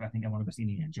discussed this, but I think I want to go see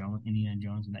Indiana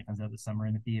Jones when that comes out this summer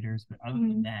in the theaters. But other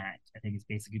than that, I think it's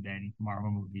basically been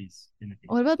Marvel movies in the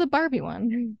theater. What about the Barbie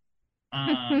one?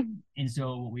 And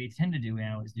so what we tend to do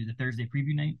now is do the Thursday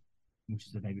preview night, which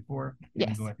is the day before.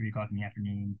 Yes. We go at 3 o'clock in the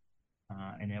afternoon,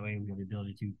 and that way we have the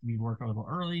ability to leave work a little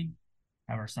early,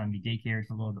 have our son be daycared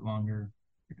for a little bit longer,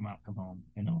 pick him up, come home,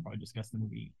 and then we'll probably discuss the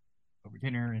movie over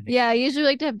dinner. Yeah, I usually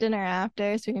like to have dinner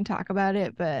after so we can talk about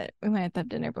it, but we might have to have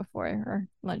dinner before or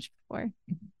lunch before.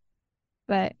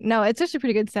 But no, it's actually a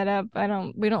pretty good setup.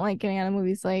 We don't like getting out of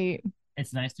movies late.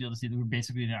 It's nice to be able to see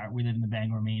that we live in the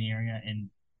Bangor, Maine area, and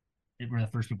we're the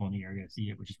first people in the area to see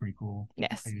it, which is pretty cool.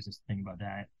 Yes. I was just thinking about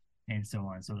that and so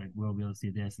on. So like we'll be able to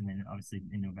see this, and then obviously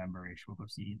in November-ish we'll go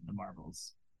see the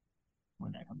Marvels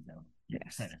when that comes out.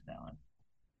 Yes. Set that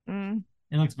one.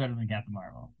 It looks better than Captain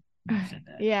Marvel. Said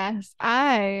that. Yes.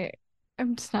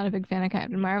 I'm just not a big fan of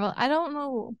Captain Marvel. I don't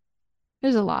know.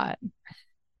 There's a lot.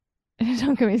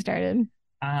 Don't get me started.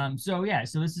 So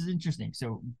this is interesting.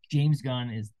 So James Gunn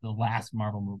is the last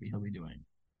Marvel movie he'll be doing,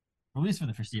 at least for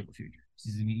the foreseeable future.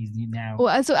 He's now.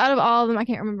 Well, so out of all of them, I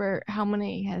can't remember how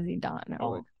many has he done.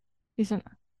 He's done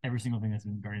every single thing that's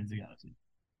in Guardians of the Galaxy.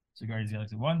 So Guardians of the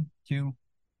Galaxy 1, 2,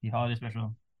 the holiday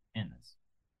special, and this.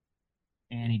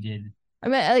 And he did. I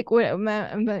mean, like what?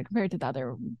 Compared to the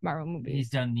other Marvel movies, he's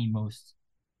done the most.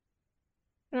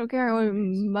 I don't care what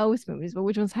most movies, but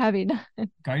which ones have he done?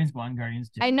 Guardians 1, Guardians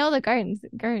 2. I know the Guardians.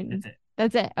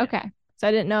 That's it. Yeah. Okay, so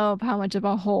I didn't know how much of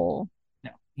a whole. No,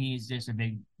 he's just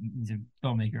he's a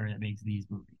filmmaker that makes these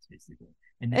movies basically,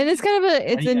 and it's kind of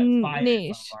a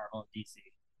niche. Marvel and DC.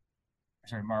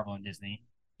 Sorry, Marvel and Disney.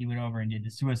 He went over and did the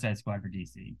Suicide Squad for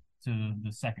DC. So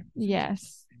the second.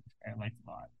 Yes. I liked a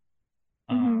lot.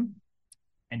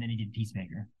 And then he did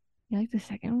Peacemaker. You like the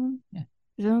second one? Yeah.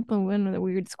 Is that the one with the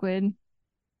weird squid?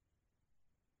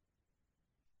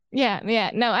 Yeah.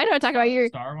 No, I know what I'm talking about. Your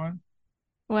Star one?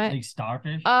 what? Like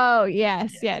Starfish? Oh,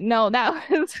 yes. Yeah. No, that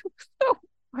was so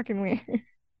fucking weird.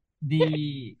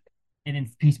 And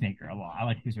then Peacemaker a lot. I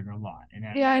like Peacemaker a lot. And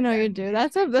Yeah, I know you do.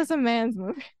 That's a man's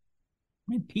movie.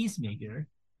 Peacemaker,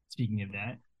 speaking of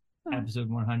that, episode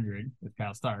 100 with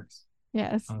Kyle Starks.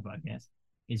 Yes. On the podcast.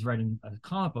 He's writing a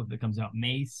comic book that comes out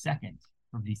May 2nd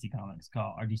from DC Comics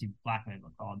or DC Black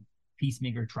Label called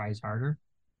Peacemaker Tries Harder.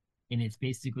 And it's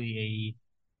basically a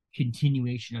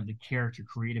continuation of the character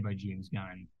created by James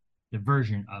Gunn, the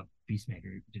version of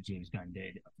Peacemaker that James Gunn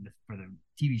did for the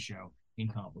TV show in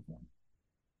comic book form,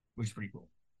 which is pretty cool.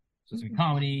 So it's a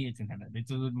comedy.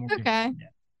 It's a little more okay.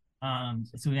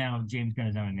 So now James Gunn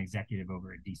is now an executive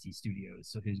over at DC Studios,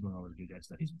 so he's going over to do that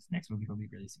stuff. His next movie will be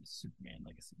releasing Superman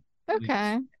Legacy.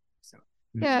 Okay. So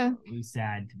yeah, it was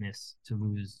sad to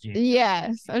lose James.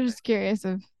 Yes, I was just curious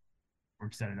if we're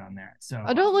excited on that. So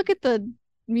don't look at the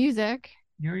music.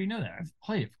 You already know that. I've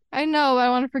played it. I know, but I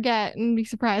want to forget and be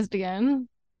surprised again.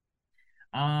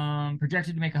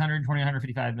 Projected to make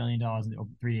 155 million dollars in the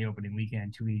 3-day opening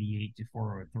weekend, 288 to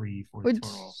 403 for the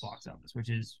total box office, which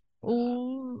is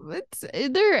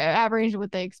they're average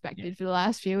what they expected for the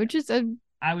last few, which is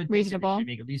I would reasonable. Should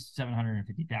make at least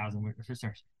 750,000.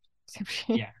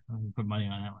 Yeah, I'm put money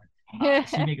on that one.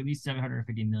 Should make at least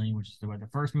 750 million, which is what the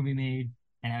first movie made,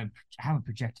 and I have it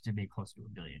projected to make close to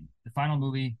 $1 billion. The final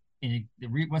movie, and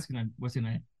what's gonna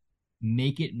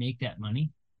make that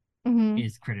money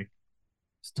is critics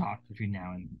talk between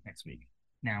now and next week,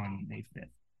 now and May 5th.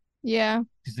 Yeah,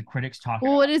 because the critics talk.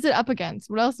 Well, what is it up against?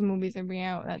 What else movies are being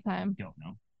out at that time? Don't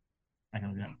know. I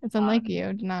don't know. It's unlike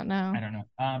you to not know. I don't know.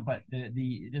 But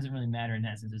it doesn't really matter in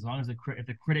that sense. As long as if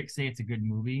the critics say it's a good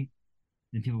movie,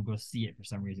 then people go see it for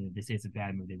some reason. If they say it's a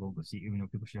bad movie, they won't go see it, even though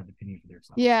people should have an opinion for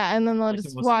themselves. Yeah, and then they'll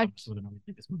just watch. So they don't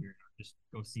think this movie or not. Just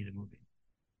go see the movie.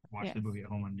 Watch the movie at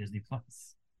home on Disney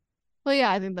Plus. Well,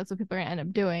 yeah, I think that's what people are gonna end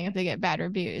up doing if they get bad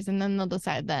reviews, and then they'll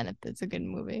decide then if it's a good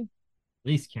movie.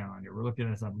 Release calendar. We're looking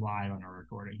at this up live on our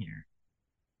recording here.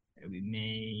 It'll be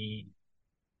May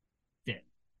 5th.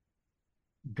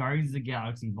 Guardians of the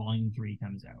Galaxy Volume 3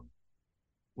 comes out.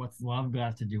 What's love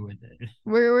got to do with it?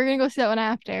 We're gonna go see that one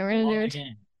after. We're gonna do it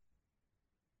again.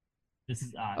 This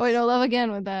is us. Oh wait, no, Love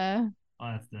Again with the.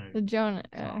 Oh, that's the Jonah.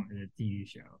 The TV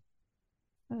show.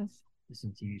 There's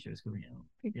some TV shows coming out.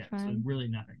 Big yeah, fan. So really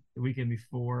nothing. The weekend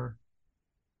before,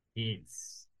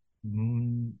 it's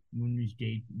Moonridge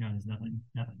Day. No, there's nothing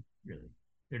really.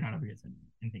 They're not up against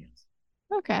anything else.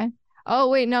 Okay. Oh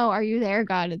wait, no. Are You There,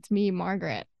 God? It's Me,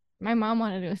 Margaret. My mom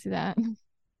wanted to go see that.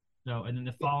 So, and then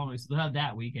the following, so they'll have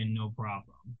that weekend, no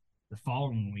problem. The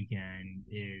following weekend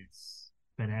is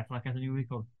Ben Affleck has a new movie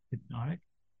called Hypnotic.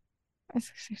 That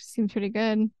seems pretty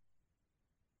good.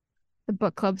 The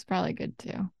book club's probably good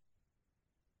too.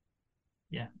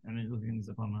 Yeah, I mean, looking this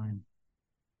up online.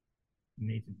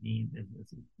 May 15th.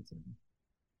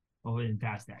 And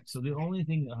past that. So the only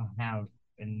thing that I'll have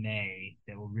in May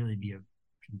that will really be a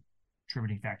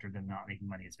contributing factor to them not making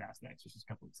money is Fast X, which is a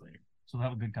couple weeks later. So they'll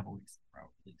have a good couple weeks in a row,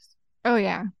 at least. Oh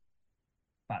yeah.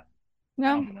 But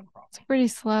no, it's pretty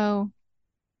slow.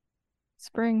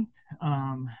 Spring.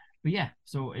 But yeah,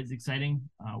 so it's exciting.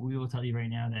 We will tell you right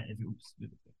now that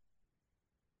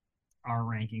our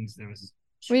rankings, there was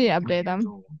we need to update them.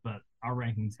 Old, but our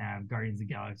rankings have Guardians of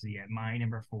the Galaxy at my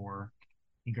number 4,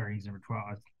 and Guardians number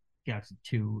 12. Galaxy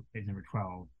 2 is number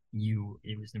 12.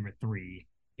 It was number 3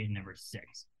 and number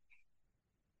 6.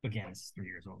 Again, it's 3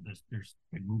 years old. There's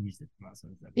good movies that come out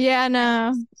since that. Yeah,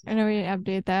 no, I know we need to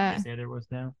update that. I say there was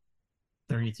now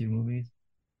 32 movies.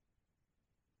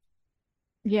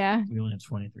 Yeah, we only have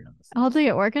 23 on this. I'll have to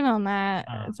get working on that.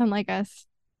 It's unlike us.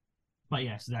 But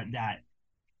yeah, so that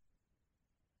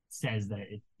says that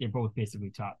they're both basically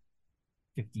top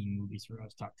 15 movies for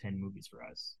us, top 10 movies for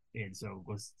us, and so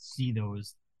go see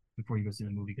those before you go see the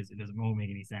movie, because it won't make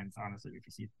any sense, honestly, if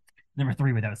you see number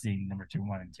 3 without seeing number 2,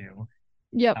 1, and 2.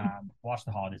 Yep. Watch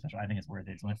the holiday special. I think it's worth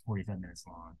it. It's only 45 minutes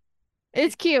long.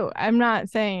 It's cute. I wasn't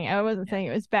saying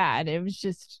it was bad. It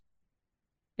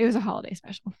was a holiday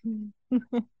special.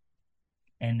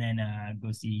 And then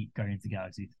go see Guardians of the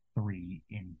Galaxy 3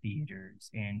 in theaters.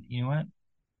 And you know what?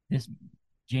 This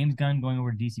James Gunn going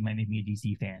over to DC might make me a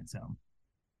DC fan, so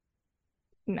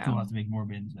no. Still have to make more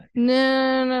bins next.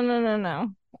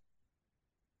 No.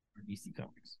 For DC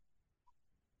Comics.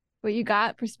 What you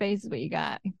got for space is what you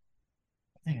got. I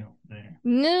think over there.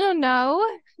 No.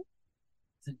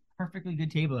 It's a perfectly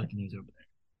good table I can use over there.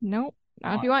 Nope.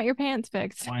 Not if you want your pants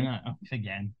fixed. Why not? Oh,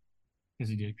 again. Because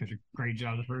he did such a great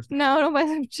job the first time. No, don't buy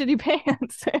some shitty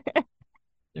pants.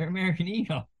 They're American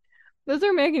Eagle. Those are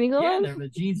American Eagle Yeah, ones? they're the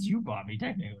jeans you bought me,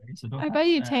 technically. So don't I buy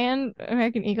you that. tan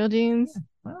American Eagle jeans.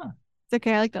 Ah. It's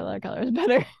okay. I like the other colors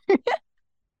better.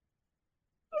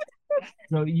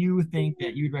 So you think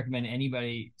that you'd recommend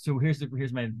anybody? So here's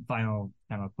my final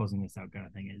kind of closing this out kind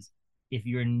of thing is, if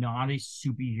you're not a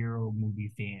superhero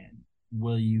movie fan,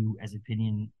 will you, as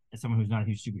someone who's not a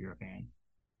huge superhero fan,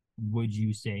 would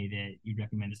you say that you'd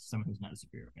recommend this to someone who's not a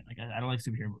superhero fan? Like, I don't like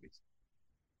superhero movies.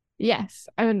 Yes,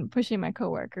 I've been pushing my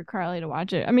coworker Carly to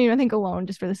watch it. I mean, I think alone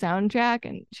just for the soundtrack,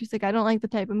 and she's like, I don't like the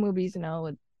type of movies,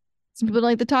 with some people don't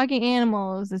like the talking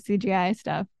animals, the CGI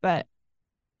stuff, but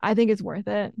I think it's worth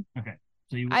it. Okay.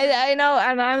 So I know,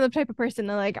 and I'm the type of person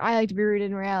that I like to be rooted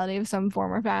in reality of some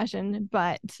form or fashion,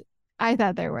 but I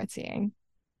thought they were worth seeing.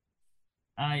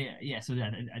 So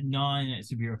that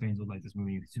non-superhero fans would like this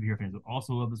movie. Superhero fans would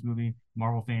also love this movie.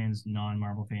 Marvel fans,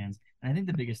 non-Marvel fans, and I think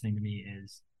the biggest thing to me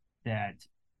is that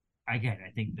I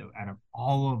think that out of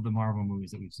all of the Marvel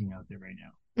movies that we've seen out there right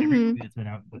now, every movie that's been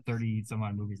out, the 30 some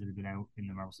odd movies that have been out in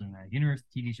the Marvel Cinematic Universe,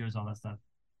 TV shows, all that stuff,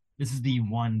 this is the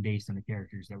one based on the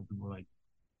characters that people are like,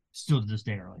 still to this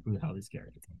day are like, who the hell are these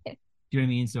characters? Do you know what I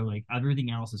mean? So like everything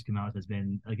else has come out has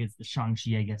been like, it's the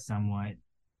Shang-Chi, I guess, somewhat.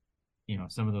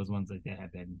 Some of those ones like that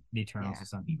have been the Eternals to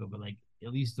some people, but like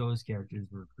at least those characters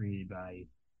were created by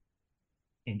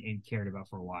and cared about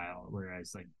for a while.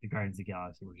 Whereas like the Guardians of the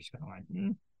Galaxy were just kind of like,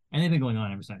 and they've been going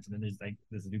on ever since. And then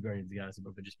there's a new Guardians of the Galaxy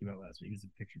book that just came out last week. There's a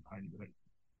picture behind it, like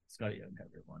Scotty Young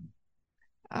cover one.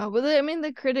 Well, I mean,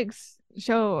 the critics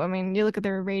show. I mean, you look at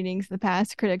their ratings. The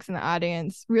past critics and the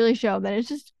audience really show that it's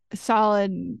just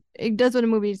solid. It does what a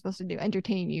movie is supposed to do: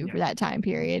 entertain you for that time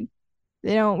period.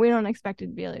 We don't expect it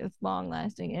to be like this long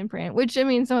lasting imprint, which I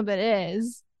mean some of it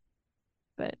is,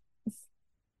 but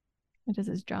it does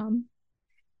its job.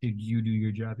 Did you do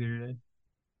your job here today?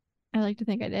 I like to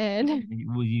think I did.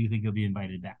 Will you think you'll be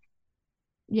invited back?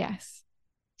 Yes.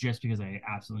 Just because I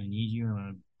absolutely need you on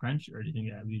a crunch, or do you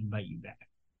think I would invite you back?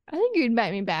 I think you'd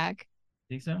invite me back.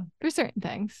 Think so? For certain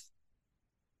things.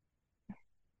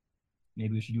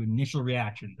 Maybe we should do initial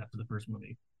reactions after the first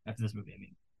movie. After this movie, I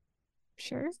mean.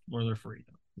 Sure. Spoiler free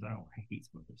though, because I hate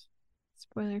spoilers.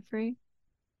 Spoiler free.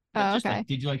 Oh, okay. Like,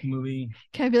 did you like the movie?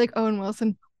 Can I be like Owen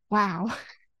Wilson? Wow.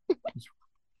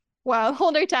 Wow,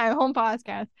 hold our time, home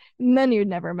podcast, and then you'd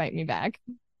never invite me back.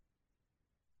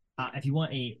 If you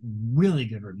want a really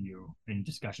good review and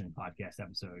discussion podcast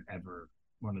episode ever,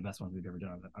 one of the best ones we've ever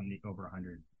done on the over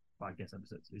 100 podcast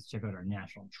episodes, is check out our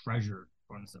National Treasure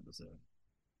bonus episode.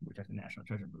 We talk the National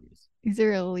Treasure movies. These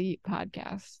are elite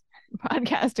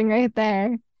podcasting right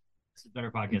there. It's a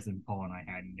better podcast than Paul and I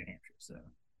had in New Hampshire. So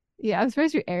yeah, I'm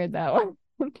surprised you aired that one.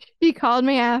 He called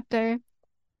me after.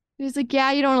 He was like,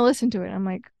 "Yeah, you don't want to listen to it." I'm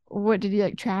like, "What did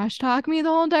you trash talk me the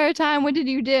whole entire time? What did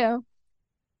you do?"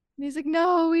 And he's like,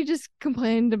 "No, we just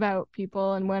complained about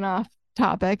people and went off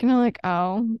topic." And I'm like,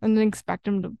 "Oh," and then expect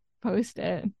him to post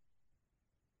it.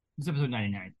 This is episode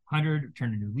 99. 100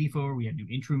 turned a new leaf over. We have new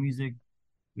intro music.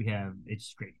 It's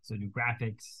just great. So new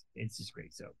graphics. It's just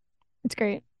great. So it's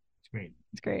great. It's great.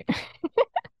 It's great.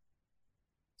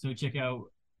 So check out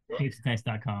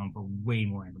capesandtights.com for way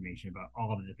more information about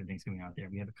all the different things coming out there.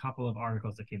 We have a couple of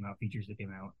articles that came out, features that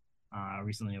came out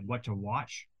recently of what to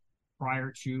watch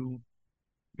prior to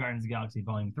Guardians of the Galaxy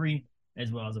Volume 3,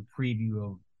 as well as a preview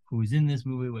of who's in this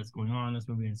movie, what's going on in this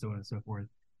movie, and so on and so forth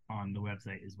on the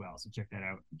website as well. So check that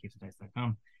out at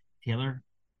capesandtights.com. Taylor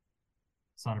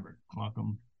Soderbergh,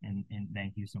 welcome, and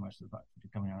thank you so much for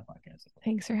coming on the podcast.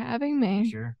 Thanks for having me.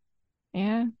 Sure.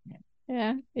 Yeah.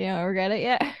 You don't regret it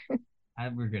yet? I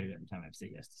regret it every time I've said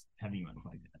yes to having you on the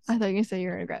podcast. I thought you said you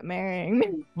were regret marrying me.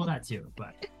 Well, that too,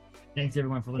 but thanks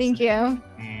everyone for listening. Thank you.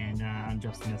 And I'm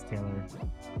Justin S. Taylor.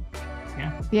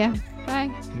 Yeah.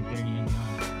 Bye.